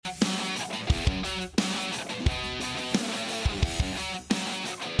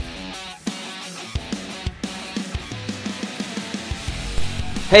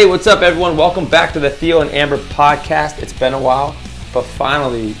Hey, what's up, everyone? Welcome back to the Theo and Amber podcast. It's been a while, but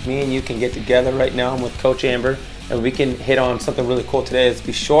finally, me and you can get together right now. I'm with Coach Amber, and we can hit on something really cool today. Let's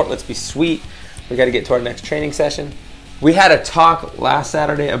be short, let's be sweet. We got to get to our next training session. We had a talk last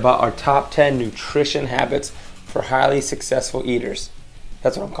Saturday about our top 10 nutrition habits for highly successful eaters.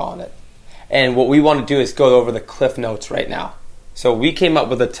 That's what I'm calling it. And what we want to do is go over the cliff notes right now. So we came up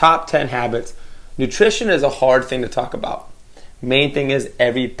with the top 10 habits. Nutrition is a hard thing to talk about. Main thing is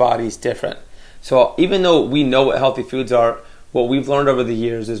everybody's different. So even though we know what healthy foods are, what we've learned over the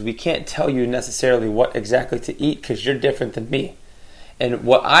years is we can't tell you necessarily what exactly to eat because you're different than me. And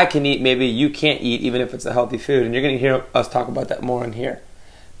what I can eat, maybe you can't eat even if it's a healthy food. And you're going to hear us talk about that more in here.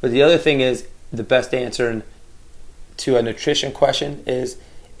 But the other thing is the best answer to a nutrition question is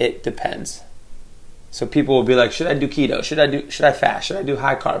it depends. So people will be like, should I do keto? Should I fast? Should I do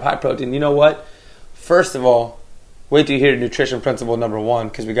high carb, high protein? You know what? First of all, wait till you hear nutrition principle number 1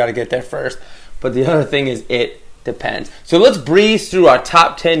 because we got to get there first. But the other thing is it depends. So let's breeze through our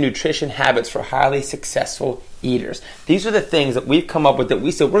top 10 nutrition habits for highly successful eaters. These are the things that we've come up with that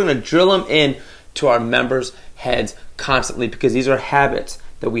we said we're going to drill them in to our members' heads constantly because these are habits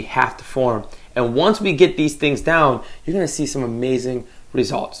that we have to form. And once we get these things down, you're going to see some amazing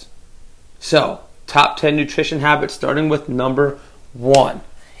results. So, top 10 nutrition habits starting with number 1.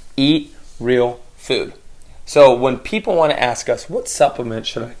 Eat real food. So when people want to ask us, what supplement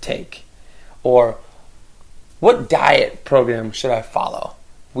should I take? Or what diet program should I follow?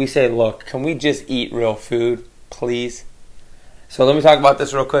 We say, look, can we just eat real food, please? So let me talk about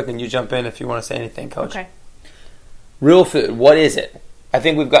this real quick and you jump in if you want to say anything, Coach. Okay. Real food, what is it? I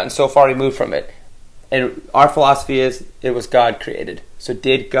think we've gotten so far removed from it. And our philosophy is it was God created. So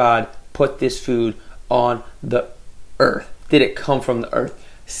did God put this food on the earth? Did it come from the earth?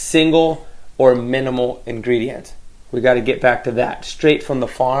 Single or minimal ingredient. We got to get back to that. Straight from the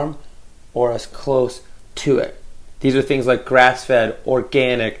farm or as close to it. These are things like grass-fed,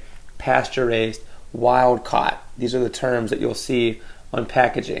 organic, pasture-raised, wild-caught. These are the terms that you'll see on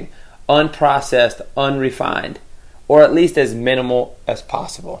packaging. Unprocessed, unrefined, or at least as minimal as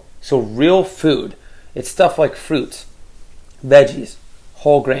possible. So real food, it's stuff like fruits, veggies,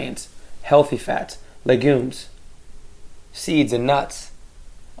 whole grains, healthy fats, legumes, seeds and nuts,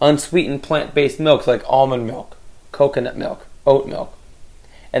 unsweetened plant-based milks like almond milk, coconut milk, oat milk,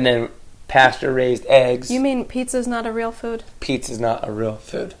 and then pasture-raised eggs. You mean pizza's not a real food? Pizza's not a real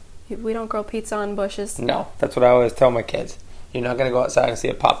food. We don't grow pizza on bushes? No, that's what I always tell my kids. You're not going to go outside and see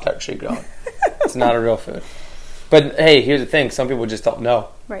a Pop-Tart tree growing. It's not a real food. But hey, here's the thing. Some people just don't know.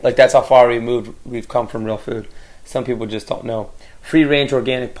 Right. Like that's how far we've come from real food. Some people just don't know. Free-range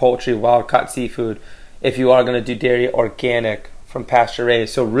organic poultry, wild-caught seafood. If you are going to do dairy, organic from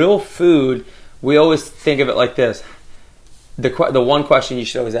pasture-raised. So real food, we always think of it like this. The one question you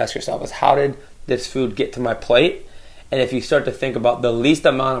should always ask yourself is, how did this food get to my plate? And if you start to think about the least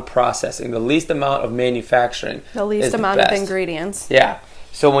amount of processing, the least amount of manufacturing, the least amount of ingredients. Yeah.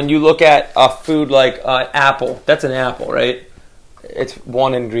 So when you look at a food like apple, that's an apple, right? It's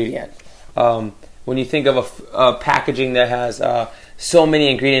one ingredient. When you think of a packaging that has so many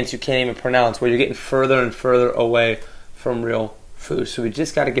ingredients you can't even pronounce, where you're getting further and further away from real food. So we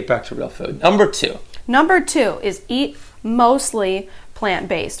just got to get back to real food. Number 2 is eat mostly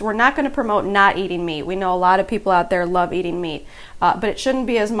plant-based. We're not going to promote not eating meat. We know a lot of people out there love eating meat, but it shouldn't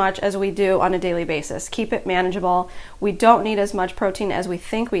be as much as we do on a daily basis. Keep it manageable. We don't need as much protein as we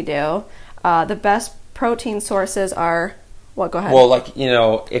think we do. The best protein sources are, what, go ahead. Well, like,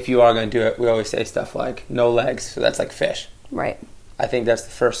 if you are going to do it, we always say stuff like no legs, so that's like fish. Right. I think that's the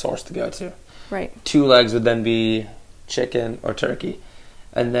first source to go to. Right. 2 legs would then be chicken or turkey,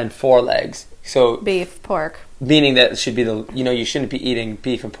 and then 4 legs. So beef, pork. Meaning that it should be you shouldn't be eating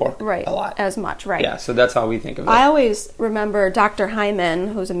beef and pork right. a lot. As much, right. Yeah, so that's how we think of it. I always remember Dr. Hyman,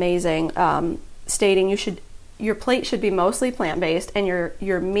 who's amazing, stating your plate should be mostly plant-based and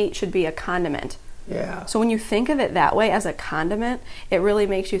your meat should be a condiment. Yeah. So when you think of it that way as a condiment, it really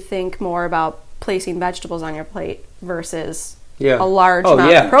makes you think more about placing vegetables on your plate versus a large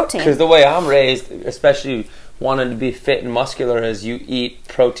amount of protein. Because the way I'm raised, especially wanting to be fit and muscular, is you eat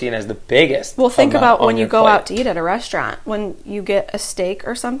protein as the biggest. Well, think about when you go out to eat at a restaurant. When you get a steak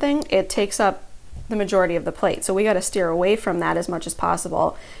or something, it takes up the majority of the plate. So we got to steer away from that as much as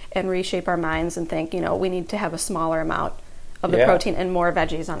possible and reshape our minds and think, we need to have a smaller amount of the protein and more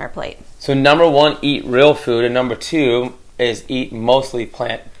veggies on our plate. So number 1, eat real food, and number 2 is eat mostly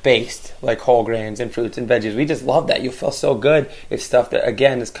plant-based, like whole grains and fruits and veggies. We just love that. You feel so good. It's stuff that,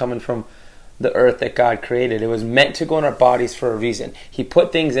 again, is coming from the earth that God created. It was meant to go in our bodies for a reason. He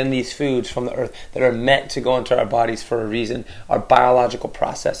put things in these foods from the earth that are meant to go into our bodies for a reason. Our biological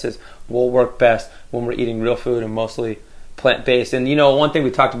processes will work best when we're eating real food and mostly plant-based. And one thing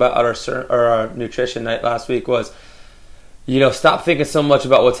we talked about at our nutrition night last week was, stop thinking so much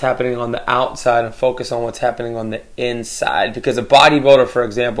about what's happening on the outside and focus on what's happening on the inside. Because a bodybuilder, for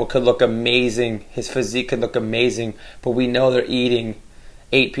example, could look amazing. His physique could look amazing, but we know they're eating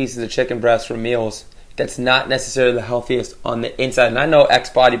 8 pieces of chicken breast for meals. That's not necessarily the healthiest on the inside. And I know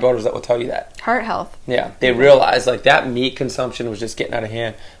ex-bodybuilders that will tell you that. Heart health. Yeah, they realize that meat consumption was just getting out of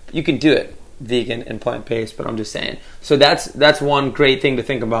hand. But you can do it vegan and plant-based, but I'm just saying. So that's one great thing to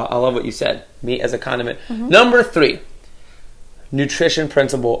think about. I love what you said. Meat as a condiment. Mm-hmm. Number 3, nutrition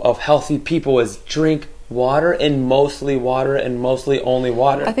principle of healthy people is drink water and mostly only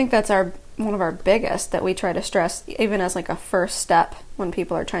water. I think that's one of our biggest that we try to stress, even as a first step when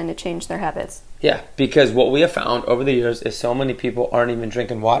people are trying to change their habits. Yeah, because what we have found over the years is so many people aren't even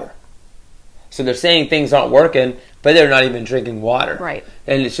drinking water. So they're saying things aren't working, but they're not even drinking water. Right.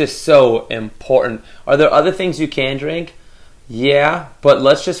 And it's just so important. Are there other things you can drink? Yeah, but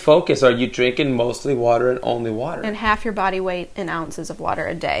let's just focus. Are you drinking mostly water and only water? And half your body weight in ounces of water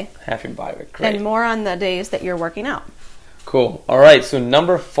a day. Half your body weight, great. And more on the days that you're working out. Cool. All right, so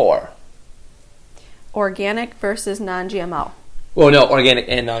number 4. Organic versus non-GMO. Well, no, organic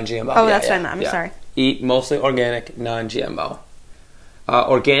and non-GMO. Oh, that's what I meant. I'm sorry. Eat mostly organic, non-GMO.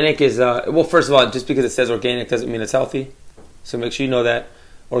 Organic is, first of all, just because it says organic doesn't mean it's healthy. So make sure you know that.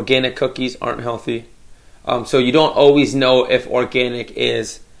 Organic cookies aren't healthy. So you don't always know if organic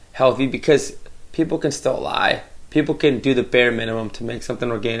is healthy because people can still lie. People can do the bare minimum to make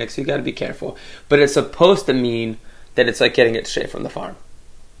something organic, so you got to be careful. But it's supposed to mean that it's like getting it straight from the farm.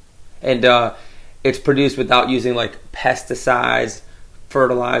 And it's produced without using pesticides,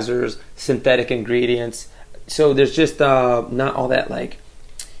 fertilizers, synthetic ingredients. So there's just not all that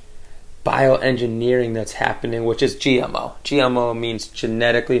bioengineering that's happening, which is GMO. GMO means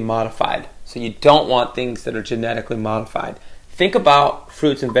genetically modified. So you don't want things that are genetically modified. Think about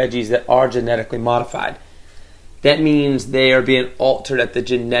fruits and veggies that are genetically modified. That means they are being altered at the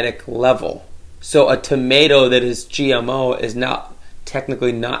genetic level. So a tomato that is GMO is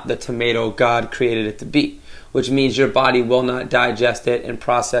technically not the tomato God created it to be, which means your body will not digest it and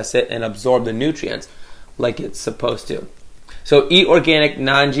process it and absorb the nutrients like it's supposed to. So eat organic,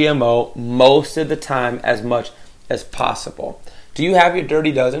 non-GMO most of the time as much as possible. Do you have your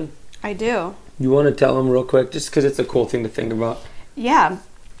Dirty Dozen? I do. You want to tell them real quick, just because it's a cool thing to think about? Yeah.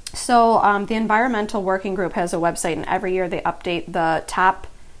 So the Environmental Working Group has a website, and every year they update the top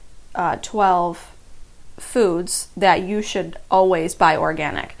 12 foods that you should always buy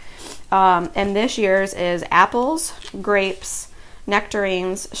organic. And this year's is apples, grapes,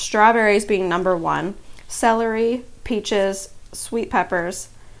 nectarines, strawberries being number 1, celery, peaches, sweet peppers,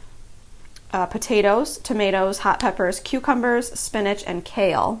 potatoes, tomatoes, hot peppers, cucumbers, spinach, and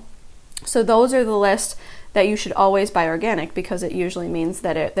kale. So those are the list that you should always buy organic because it usually means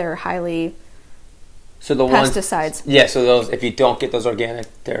that they're highly pesticides. So those, if you don't get those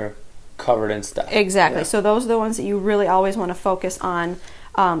organic, they're covered in stuff. Exactly. Yeah. So those are the ones that you really always want to focus on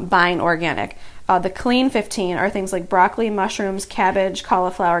buying organic. The clean 15 are things like broccoli, mushrooms, cabbage,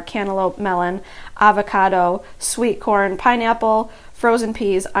 cauliflower, cantaloupe, melon, avocado, sweet corn, pineapple, frozen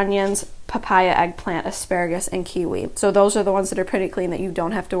peas, onions, papaya, eggplant, asparagus, and kiwi. So those are the ones that are pretty clean that you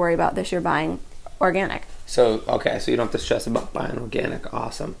don't have to worry about this year buying organic. So you don't have to stress about buying organic.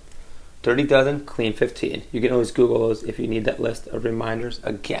 Awesome. Dirty Dozen, clean 15. You can always Google those if you need that list of reminders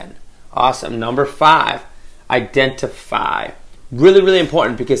again. Awesome. Number 5, identify. Really, really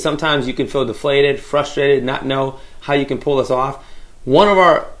important because sometimes you can feel deflated, frustrated, not know how you can pull this off. One of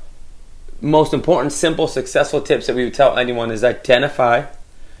our most important, simple, successful tips that we would tell anyone is identify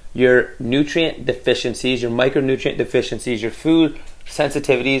your nutrient deficiencies, your micronutrient deficiencies, your food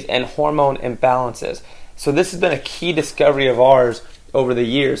sensitivities, and hormone imbalances. So this has been a key discovery of ours over the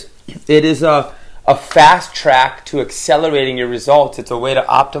years. It is a fast track to accelerating your results. It's a way to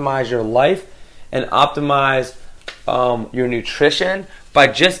optimize your life and optimize your nutrition by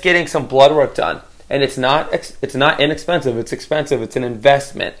just getting some blood work done. And it's not inexpensive. It's expensive. It's an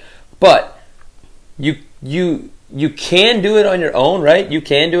investment. But you can do it on your own, right? You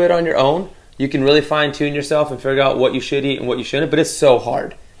can do it on your own. You can really fine-tune yourself and figure out what you should eat and what you shouldn't. But it's so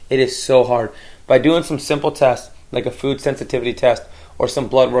hard. It is so hard. By doing some simple tests, like a food sensitivity test or some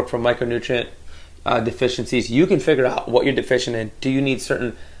blood work for micronutrient deficiencies, you can figure out what you're deficient in. Do you need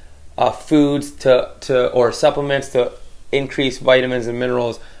certain foods or supplements to increase vitamins and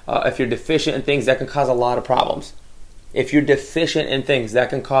minerals? If you're deficient in things, that can cause a lot of problems. If you're deficient in things, that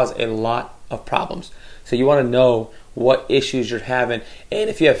can cause a lot of problems. So you want to know what issues you're having. And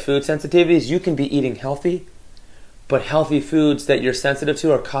if you have food sensitivities, you can be eating healthy, but healthy foods that you're sensitive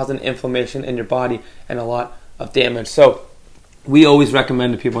to are causing inflammation in your body and a lot of damage. So we always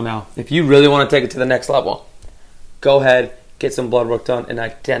recommend to people now, if you really want to take it to the next level, go ahead, get some blood work done, and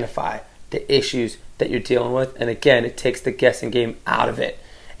identify the issues that you're dealing with. And again, it takes the guessing game out of it.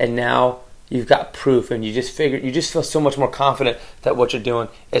 And now you've got proof, and you just feel so much more confident that what you're doing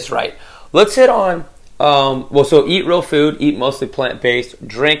is right. Let's hit on, so eat real food, eat mostly plant-based,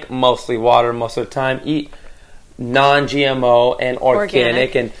 drink mostly water most of the time, eat non-GMO and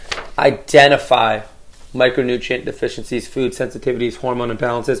organic, and identify micronutrient deficiencies, food sensitivities, hormone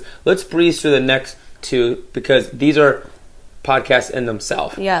imbalances. Let's breeze through the next two because these are podcasts in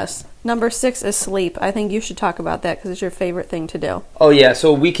themselves. Yes. Number 6 is sleep. I think you should talk about that because it's your favorite thing to do. Oh, yeah.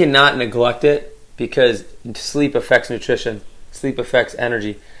 So we cannot neglect it because sleep affects nutrition. Sleep affects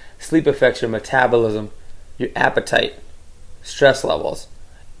energy. Sleep affects your metabolism, your appetite, stress levels.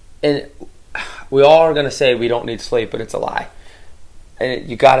 And we all are going to say we don't need sleep, but it's a lie. And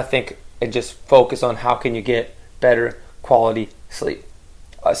you got to think and just focus on how can you get better quality sleep.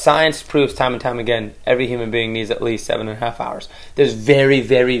 Science proves time and time again every human being needs at least 7.5 hours. There's very,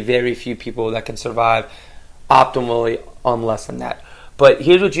 very, very few people that can survive optimally on less than that. But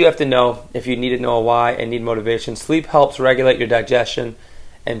here's what you have to know if you need to know why and need motivation. Sleep helps regulate your digestion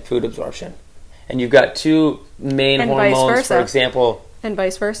and food absorption. And you've got two main hormones, for example. And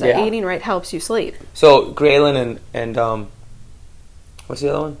vice versa. Yeah. Eating right helps you sleep. So ghrelin and what's the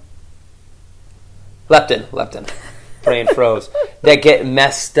other one? Leptin. Brain froze. That get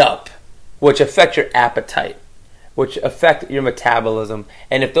messed up, which affect your appetite, which affect your metabolism.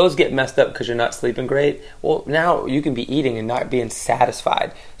 And if those get messed up because you're not sleeping great, well, now you can be eating and not being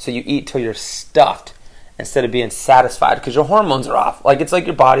satisfied. So you eat till you're stuffed instead of being satisfied because your hormones are off. It's like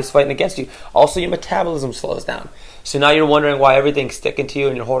your body's fighting against you. Also, your metabolism slows down. So now you're wondering why everything's sticking to you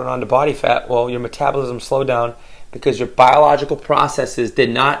and you're holding on to body fat. Well, your metabolism slowed down because your biological processes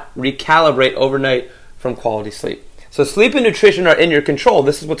did not recalibrate overnight from quality sleep. So sleep and nutrition are in your control.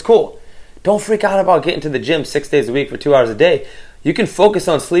 This is what's cool. Don't freak out about getting to the gym 6 days a week for 2 hours a day. You can focus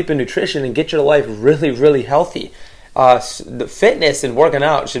on sleep and nutrition and get your life really, really healthy. The fitness and working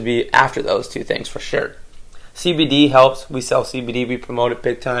out should be after those two things for sure. CBD helps. We sell CBD. We promote it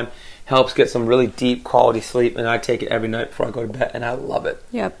big time. Helps get some really deep quality sleep, and I take it every night before I go to bed, and I love it.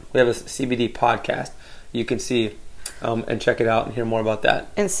 Yep. We have a CBD podcast. You can see and check it out and hear more about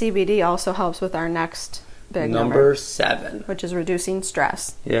that. And CBD also helps with our next big number 7, which is reducing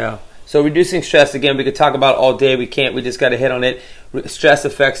stress. Yeah. So reducing stress, again, we could talk about all day. We can't. We just got to hit on it. Stress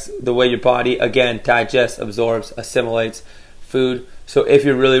affects the way your body, again, digests, absorbs, assimilates food. So if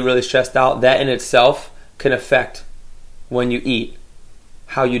you're really, really stressed out, that in itself can affect when you eat,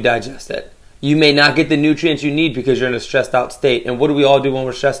 how you digest it. You may not get the nutrients you need because you're in a stressed out state. And what do we all do when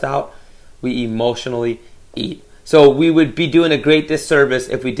we're stressed out? We emotionally eat. So we would be doing a great disservice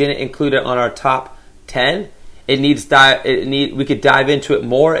if we didn't include it on our top 10. We could dive into it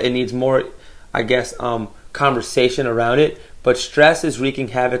more. It needs more, I guess, conversation around it. But stress is wreaking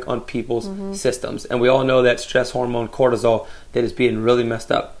havoc on people's systems. And we all know that stress hormone, cortisol, that is being really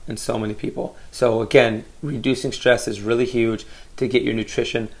messed up in so many people. So again, reducing stress is really huge to get your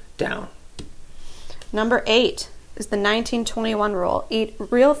nutrition down. Number 8 is the 19-21 rule. Eat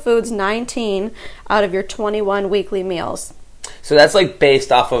real foods 19 out of your 21 weekly meals. So that's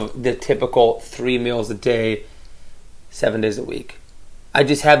based off of the typical 3 meals a day, 7 days a week. I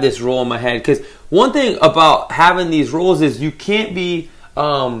just have this rule in my head because one thing about having these rules is you can't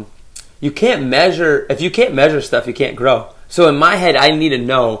measure. If you can't measure stuff, you can't grow. So in my head, I need to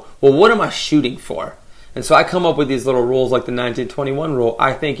know, well, what am I shooting for? And so I come up with these little rules like the 19-21 rule.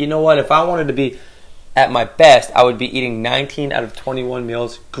 I think, you know what, if I wanted to be at my best, I would be eating 19 out of 21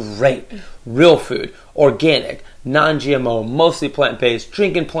 meals. Great. Real food, organic, non-GMO, mostly plant-based,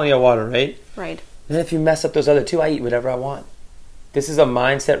 drinking plenty of water, right? Right. And then if you mess up those other two, I eat whatever I want. This is a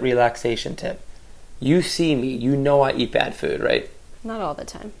mindset relaxation tip. You see me, you know I eat bad food, right? Not all the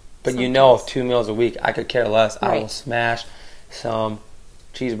time. But Sometimes. you know if 2 meals a week, I could care less. Right. I will smash some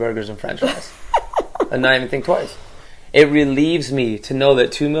cheeseburgers and french fries. And not even think twice. It relieves me to know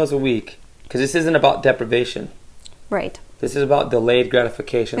that 2 meals a week, because this isn't about deprivation. Right. This is about delayed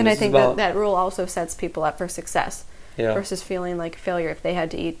gratification. And this I think that rule also sets people up for success versus feeling like failure if they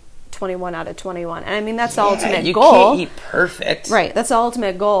had to eat 21 out of 21. And I mean, that's the ultimate you goal. You can't eat perfect. Right. That's the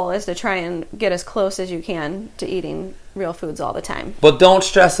ultimate goal, is to try and get as close as you can to eating real foods all the time. But don't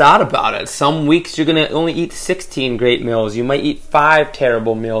stress out about it. Some weeks you're going to only eat 16 great meals. You might eat 5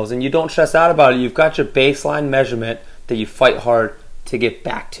 terrible meals, and you don't stress out about it. You've got your baseline measurement that you fight hard to get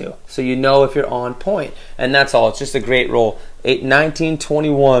back to. So you know if you're on point. And that's all. It's just a great rule.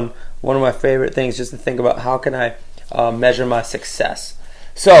 1921, one of my favorite things just to think about how can I measure my success.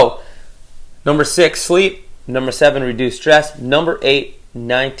 So, number 6, sleep. Number 7, reduce stress. Number 8,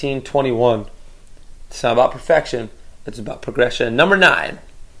 1921. It's not about perfection. It's about progression. Number 9,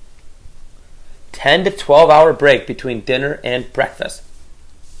 10 to 12 hour break between dinner and breakfast.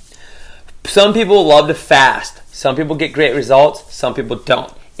 Some people love to fast. Some people get great results. Some people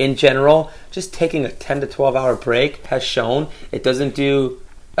don't. In general, just taking a 10 to 12 hour break has shown it doesn't do,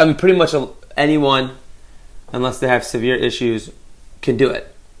 pretty much anyone, unless they have severe issues, can do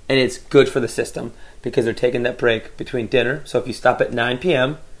it. And it's good for the system because they're taking that break between dinner. So if you stop at 9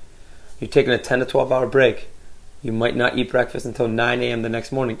 p.m., you're taking a 10 to 12 hour break. You might not eat breakfast until 9 a.m. the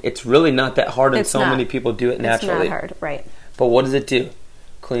next morning. It's really not that hard, and many people do it naturally. It's not hard, right. But what does it do?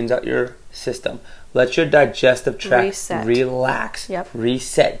 Cleans out your system. Let your digestive tract relax. Yep.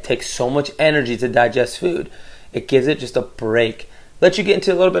 Reset. It takes so much energy to digest food. It gives it just a break. Let you get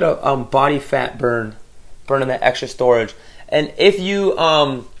into a little bit of body fat burning that extra storage. And if you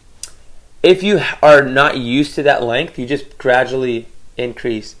are not used to that length, you just gradually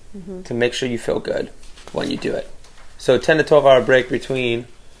increase to make sure you feel good when you do it. So 10 to 12 hour break between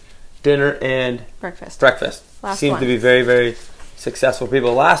dinner and breakfast. Seems to be very, very successful for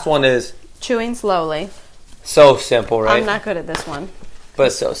people. The last one is chewing slowly. So simple, right? I'm not good at this one. But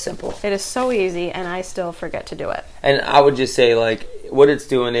it's so simple. It is so easy, and I still forget to do it. And I would just say, what it's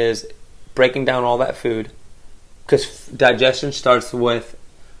doing is breaking down all that food, because digestion starts with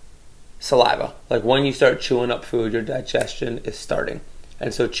saliva. When you start chewing up food, your digestion is starting.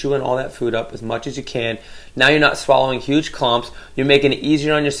 And so chewing all that food up as much as you can. Now you're not swallowing huge clumps. You're making it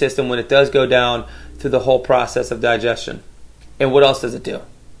easier on your system when it does go down through the whole process of digestion. And what else does it do?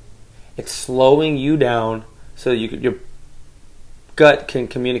 It's slowing you down so your gut can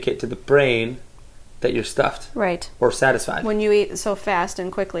communicate to the brain that you're stuffed. Right. Or satisfied. When you eat so fast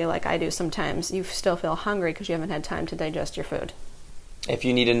and quickly like I do sometimes, you still feel hungry because you haven't had time to digest your food. If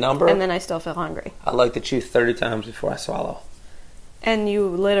you need a number. And then I still feel hungry. I like to chew 30 times before I swallow. And you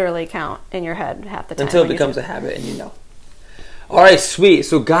literally count in your head half the time. Until it becomes a habit and you know. All right, sweet.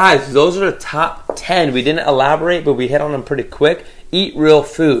 So guys, those are the top 10. We didn't elaborate, but we hit on them pretty quick. Eat real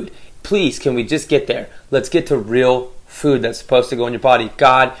food. Please, can we just get there? Let's get to real food that's supposed to go in your body.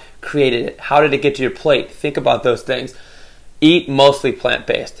 God created it. How did it get to your plate? Think about those things. Eat mostly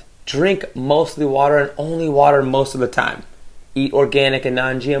plant-based. Drink mostly water and only water most of the time. Eat organic and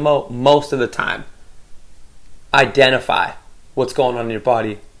non-GMO most of the time. Identify what's going on in your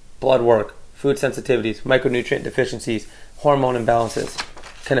body. Blood work, food sensitivities, micronutrient deficiencies, hormone imbalances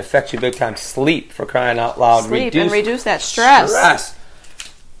can affect you big time. Sleep, for crying out loud. Sleep and reduce that stress.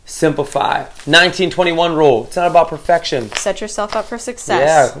 Simplify. 1921 rule. It's not about perfection. Set yourself up for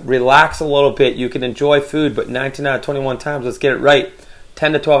success. Yeah, relax a little bit. You can enjoy food, but 19 out of 21 times, let's get it right.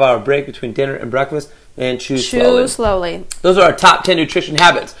 10 to 12 hour break between dinner and breakfast, and chew slowly. Those are our top 10 nutrition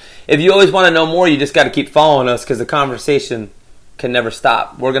habits. If you always want to know more, you just got to keep following us because the conversation can never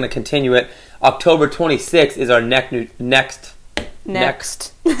stop. We're going to continue it. October 26th is our next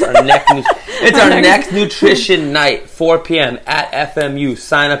nutrition night, 4 p.m. at FMU.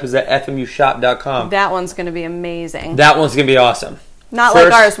 Sign up is at FMUshop.com. That one's going to be amazing. That one's going to be awesome. Not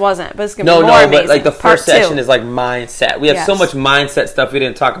like ours wasn't, but it's going to be more amazing. But the first session is mindset. We have so much mindset stuff we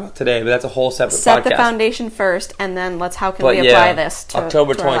didn't talk about today, but that's a whole separate podcast. Set the foundation first, and then how can we apply this to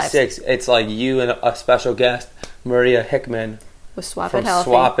October to our lives? 26th, it's you and a special guest, Maria Hickman with Swap from It Healthy.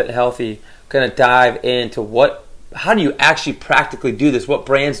 Swap It Healthy. Going to dive into how do you actually practically do this? What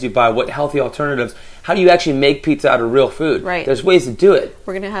brands do you buy? What healthy alternatives? How do you actually make pizza out of real food? Right. There's ways to do it.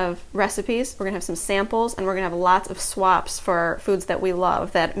 We're going to have recipes, we're going to have some samples, and we're going to have lots of swaps for foods that we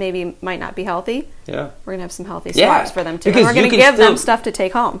love that maybe might not be healthy. Yeah. We're going to have some healthy swaps for them too. Because and we're going to give them stuff to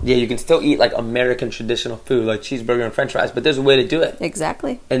take home. Yeah, you can still eat American traditional food like cheeseburger and french fries, but there's a way to do it.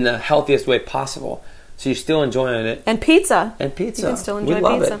 Exactly. In the healthiest way possible. So you're still enjoying it. And pizza. You can still enjoy we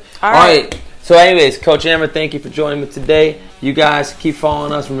love pizza. It. All right. So anyways, Coach Amber, thank you for joining me today. You guys keep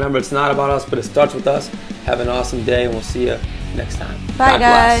following us. Remember, it's not about us, but it starts with us. Have an awesome day, and we'll see you next time. Bye,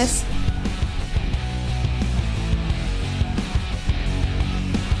 guys.